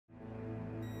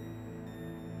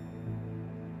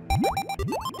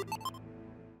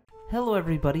Hello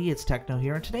everybody, it's Techno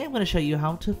here, and today I'm going to show you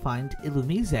how to find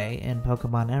Illumise in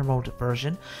Pokémon Emerald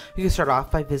version. You can start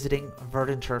off by visiting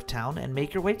Verdant Turf Town and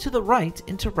make your way to the right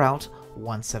into Route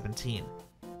 117.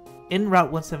 In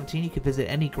Route 117 you can visit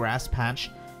any grass patch,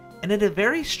 and at a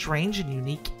very strange and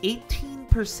unique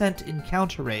 18%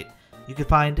 encounter rate, you can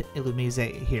find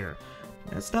Illumise here.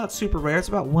 It's not super rare, it's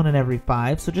about 1 in every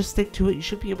 5, so just stick to it, you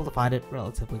should be able to find it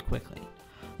relatively quickly.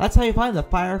 That's how you find the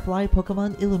Firefly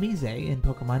Pokemon Illumise in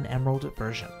Pokemon Emerald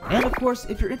version. And of course,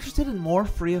 if you're interested in more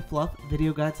free of fluff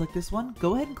video guides like this one,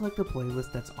 go ahead and click the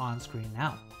playlist that's on screen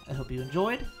now. I hope you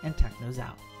enjoyed, and Techno's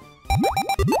out.